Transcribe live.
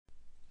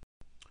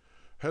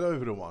Hello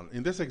everyone.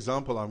 In this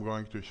example, I'm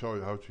going to show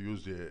you how to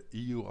use the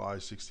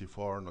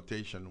EUI64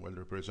 notation when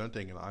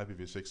representing an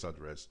IPv6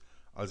 address.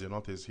 As you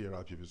notice here,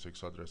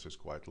 IPv6 address is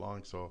quite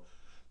long, so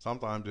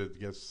sometimes it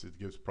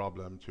gives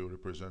problem to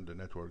represent the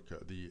network,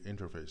 the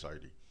interface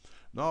ID.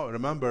 Now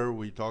remember,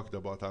 we talked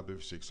about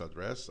IPv6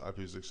 address.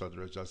 IPv6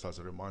 address, just as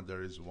a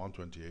reminder, is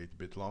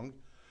 128-bit long,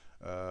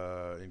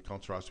 in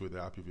contrast with the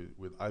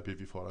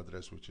IPv4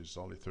 address, which is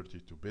only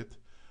 32-bit.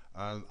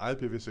 And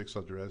IPv6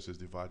 address is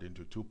divided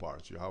into two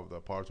parts. You have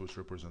the part which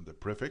represents the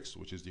prefix,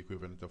 which is the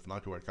equivalent of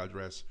network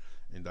address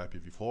in the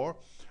IPv4,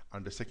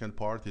 and the second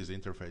part is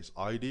interface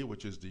ID,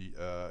 which is the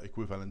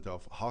equivalent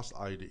of host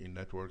ID in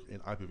network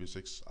in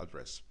IPv6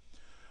 address.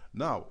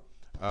 Now,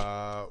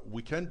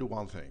 we can do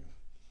one thing.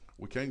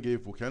 We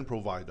can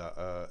provide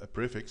a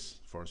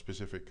prefix for a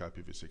specific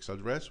IPv6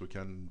 address. We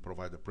can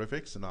provide a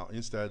prefix. Now,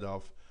 instead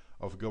of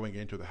going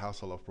into the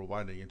hassle of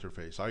providing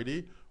interface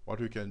ID, what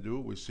we can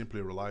do, we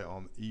simply rely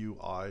on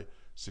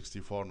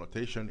EUI64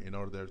 notation in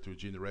order to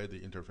generate the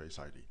interface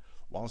ID.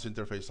 Once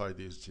interface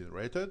ID is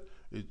generated,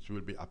 it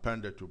will be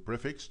appended to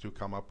prefix to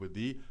come up with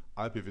the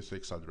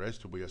IPv6 address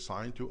to be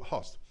assigned to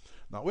host.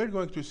 Now we're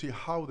going to see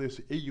how this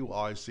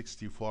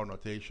EUI64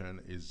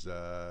 notation is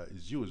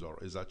used or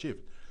is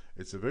achieved.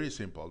 It's very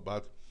simple,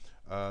 but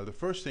the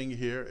first thing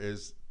here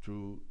is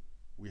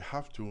we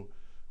have to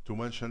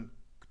mention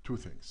two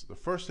things. The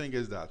first thing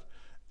is that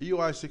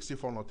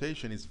EUI64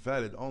 notation is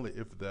valid only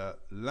if the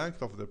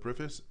length of the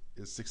prefix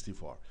is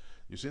 64.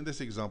 You see in this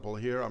example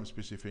here, I'm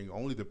specifying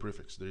only the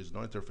prefix. There is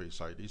no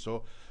interface ID.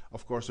 So,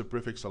 of course, the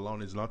prefix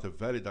alone is not a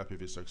valid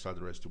IPv6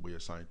 address to be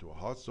assigned to a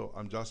host. So,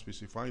 I'm just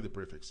specifying the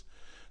prefix.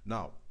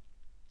 Now,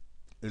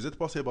 is it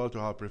possible to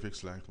have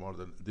prefix length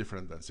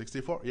different than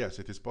 64? Yes,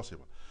 it is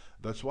possible.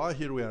 That's why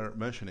here we are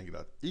mentioning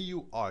that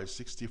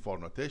EUI64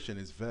 notation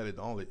is valid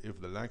only if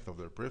the length of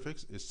the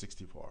prefix is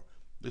 64.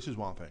 This is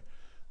one thing.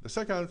 The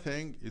second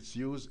thing, it's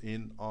used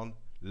on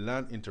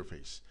LAN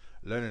interface.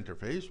 LAN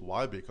interface,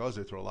 why? Because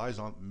it relies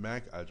on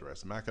MAC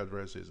address. MAC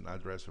address is an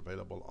address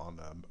available on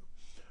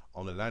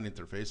a LAN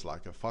interface,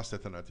 like a fast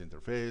Ethernet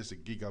interface, a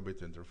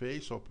gigabit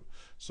interface.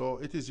 So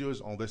it is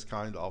used on this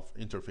kind of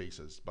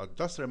interfaces. But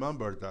just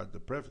remember that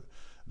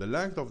the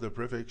length of the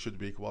prefix should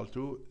be equal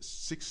to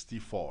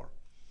 64.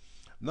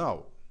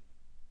 Now,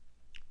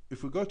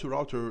 if we go to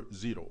router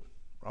 0,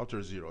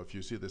 if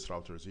you see this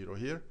router 0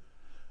 here,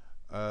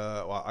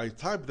 well, I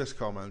type this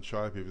command,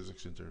 show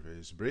IPv6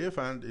 interface brief,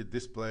 and it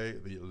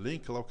displays the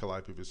Link Local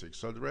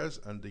IPv6 address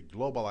and the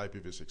global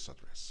IPv6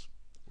 address.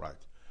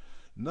 Right.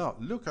 Now,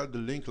 look at the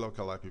Link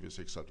Local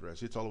IPv6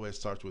 address. It always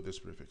starts with this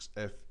prefix,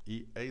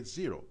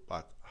 FE80.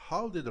 But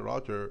how did the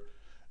router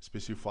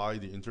specify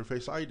the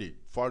interface ID?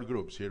 4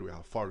 groups. Here we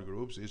have 4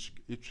 groups.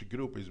 Each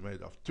group is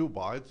made of 2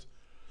 bytes.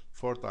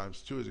 4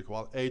 times 2 is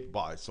equal 8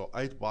 bytes. So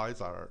 8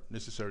 bytes are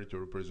necessary to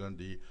represent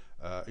the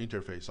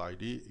interface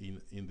ID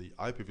in the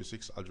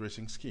IPv6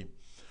 addressing scheme.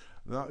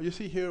 Now you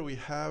see here we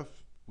have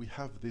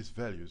these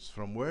values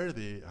from where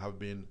they have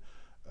been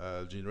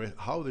generated,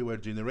 how they were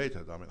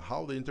generated. I mean,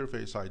 how the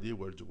interface ID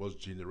was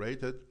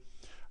generated,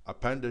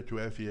 appended to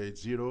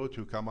FE80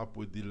 to come up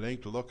with the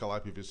linked local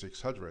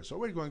IPv6 address. So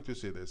we're going to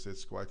see this.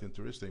 It's quite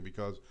interesting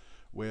because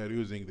we are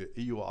using the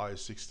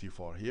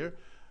EUI64 here.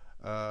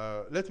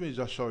 Let me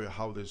just show you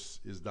how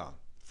this is done.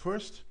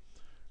 First,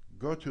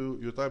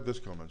 you type this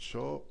command,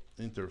 show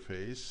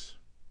interface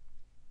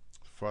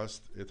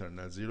fast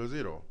Ethernet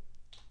 00.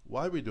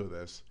 Why we do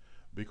this?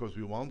 Because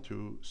we want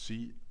to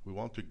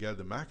get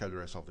the MAC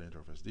address of the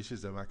interface. This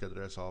is the MAC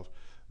address of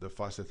the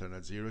fast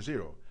Ethernet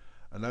 00.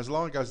 And as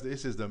long as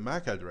this is the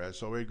MAC address,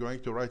 so we're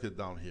going to write it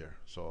down here.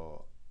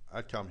 So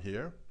I come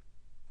here,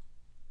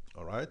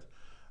 all right,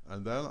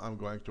 and then I'm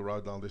going to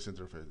write down this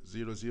interface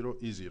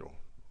 00E0,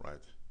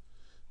 right?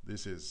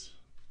 This is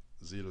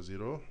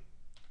 00E0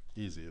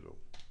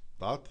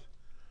 dot.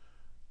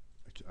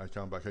 I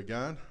come back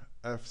again,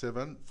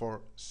 F7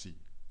 for C.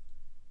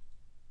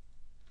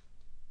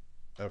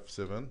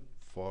 F7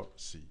 for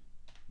C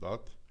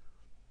dot,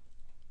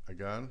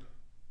 again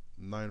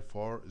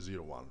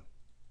 9401.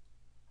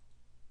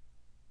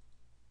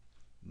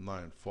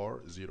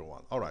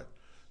 9401. All right.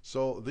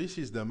 So this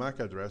is the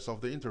MAC address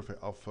of the interface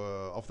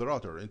of the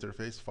router,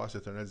 interface fast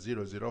Ethernet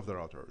 00 of the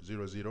router,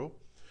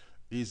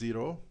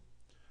 00E0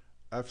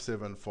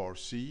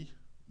 F74C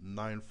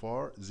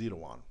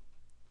 9401.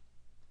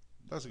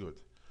 That's good.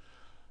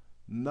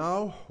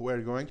 Now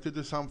we're going to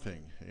do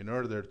something in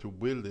order to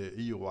build the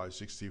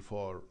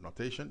EUI64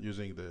 notation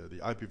using the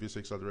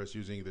IPv6 address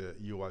using the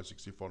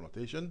EUI64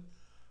 notation.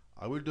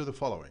 I will do the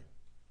following.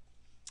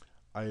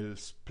 I'll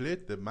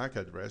split the MAC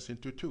address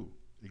into 2,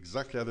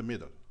 exactly at the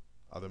middle.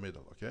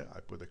 Okay, I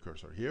put the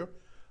cursor here.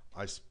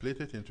 I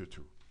split it into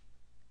 2.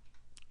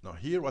 Now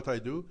here what I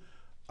do,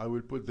 I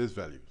will put these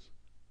values.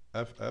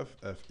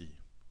 FE.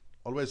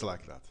 Always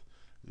like that.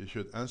 You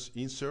should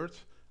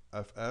insert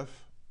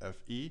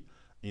FE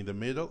in the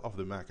middle of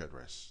the MAC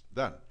address.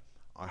 Then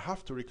I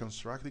have to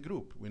reconstruct the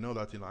group. We know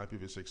that in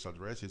IPv6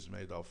 address is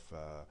made of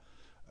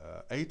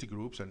 8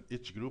 groups, and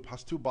each group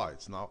has 2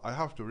 bytes. Now I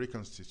have to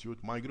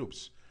reconstitute my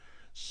groups.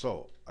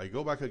 So I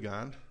go back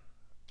again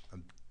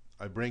and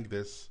I bring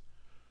this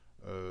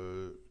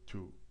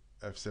to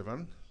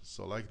F7.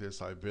 So like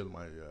this, I build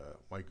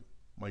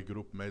my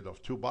group made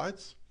of 2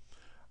 bytes,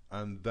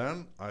 and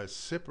then I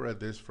separate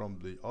this from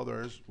the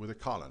others with a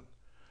colon.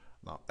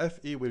 Now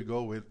FE will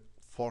go with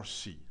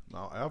 4C.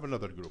 Now I have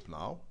another group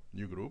now,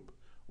 new group,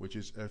 which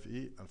is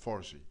FE and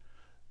 4C.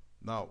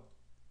 Now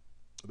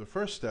the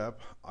first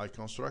step, I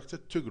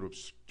constructed 2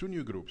 groups, 2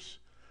 new groups,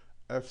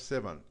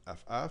 F7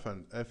 FF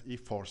and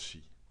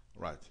FE4C.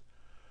 Right.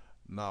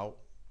 Now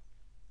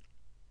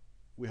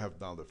we have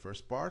done the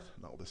first part.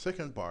 Now the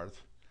second part,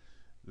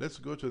 let's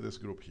go to this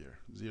group here,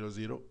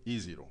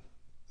 00E0.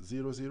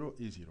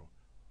 00E0.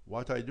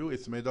 What I do,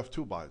 it's made of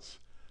 2 bytes.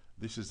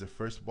 This is the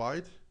first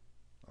byte.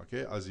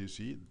 Okay, as you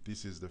see,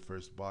 this is the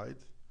first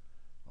byte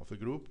of the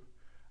group,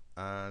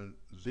 and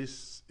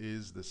this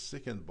is the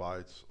second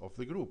byte of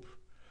the group.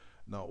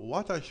 Now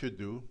what I should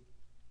do,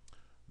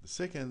 the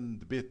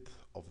second bit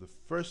of the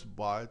first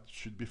byte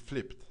should be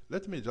flipped.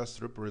 Let me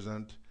just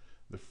represent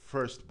the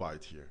first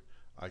byte here.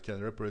 I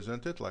can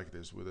represent it like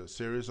this with a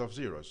series of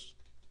zeros.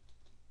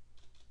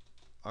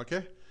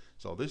 Okay,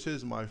 so this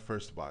is my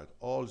first byte,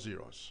 all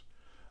zeros.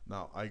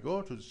 Now I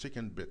go to the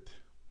second bit,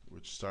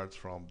 which starts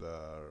from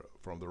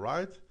the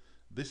right.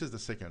 This is the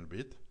second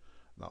bit.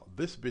 Now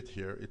this bit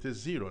here, it is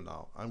 0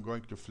 now. I'm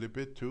going to flip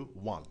it to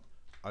 1.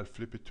 I'll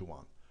flip it to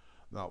 1.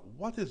 Now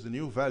what is the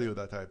new value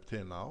that I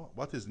obtain now?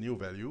 What is new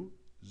value?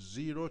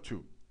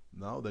 02.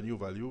 Now the new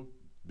value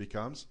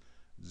becomes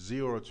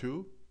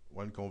 02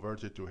 when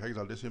converted to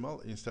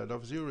hexadecimal instead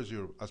of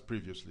 00 as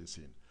previously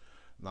seen.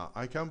 Now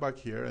I come back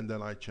here and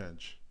then I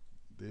change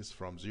this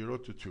from 0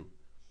 to 2.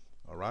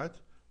 Alright,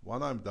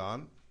 when I'm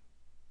done,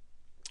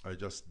 I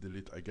just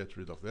delete, I get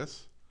rid of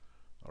this.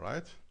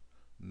 Alright,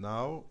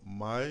 now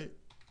my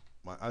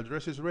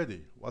address is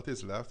ready. What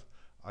is left?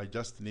 I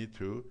just need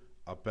to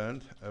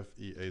append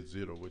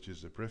FE80, which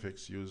is the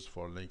prefix used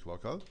for link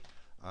local,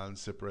 and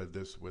separate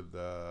this with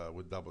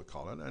double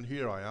colon. And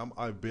here I am.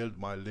 I build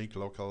my link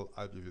local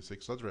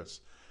IPv6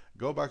 address.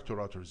 Go back to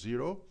router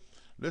 0.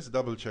 Let's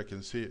double check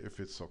and see if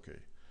it's okay.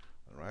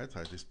 All right,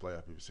 I display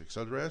IPv6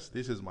 address.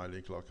 This is my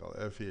link local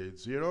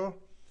FE80,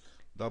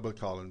 double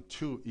colon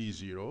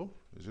 2E0.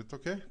 Is it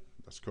okay?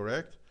 That's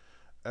correct.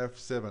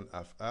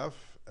 F7FF,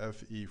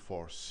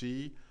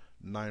 FE4C,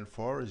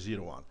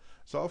 9401.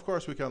 So of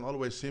course we can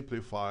always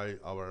simplify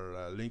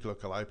our link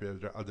local IP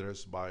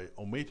address by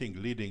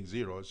omitting leading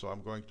 0. So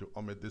I'm going to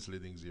omit this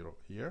leading 0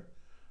 here.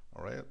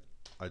 All right,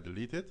 I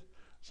delete it.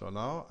 So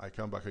now I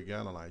come back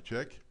again and I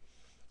check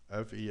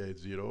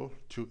FE80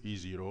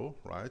 2E0,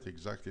 right,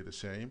 exactly the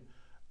same.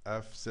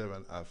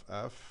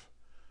 F7FF,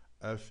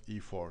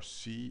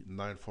 FE4C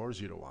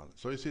 9401.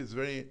 So you see, it's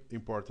very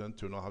important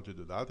to know how to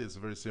do that. It's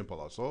very simple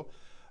also.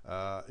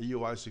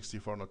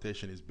 EUI-64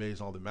 notation is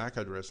based on the MAC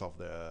address of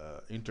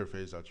the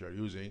interface that you're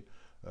using,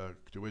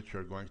 to which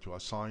you're going to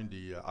assign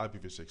the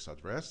IPv6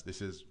 address.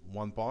 This is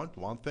one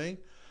thing.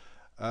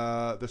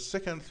 The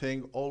second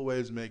thing,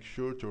 always make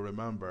sure to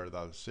remember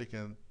that the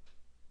second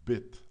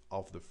bit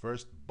of the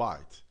first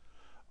byte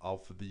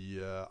of the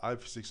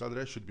IPv6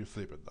 address should be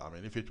flipped. I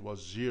mean, if it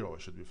was 0,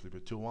 it should be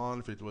flipped to 1.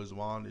 If it was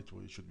 1, it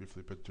should be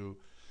flipped to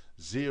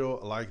 0.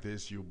 Like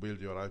this, you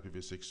build your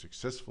IPv6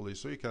 successfully.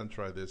 So you can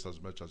try this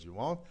as much as you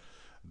want.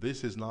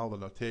 This is now the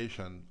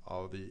notation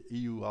of the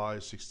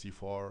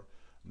EUI-64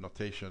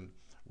 notation,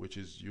 which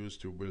is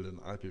used to build an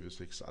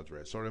IPv6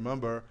 address. So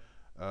remember,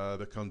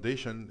 the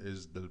condition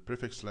is the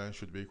prefix length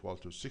should be equal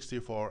to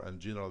 64, and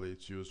generally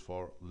it's used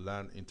for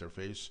LAN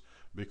interface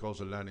because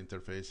the LAN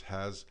interface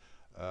has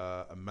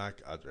a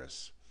MAC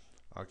address.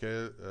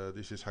 Okay,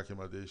 this is Hakim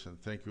Adish, and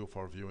thank you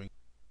for viewing.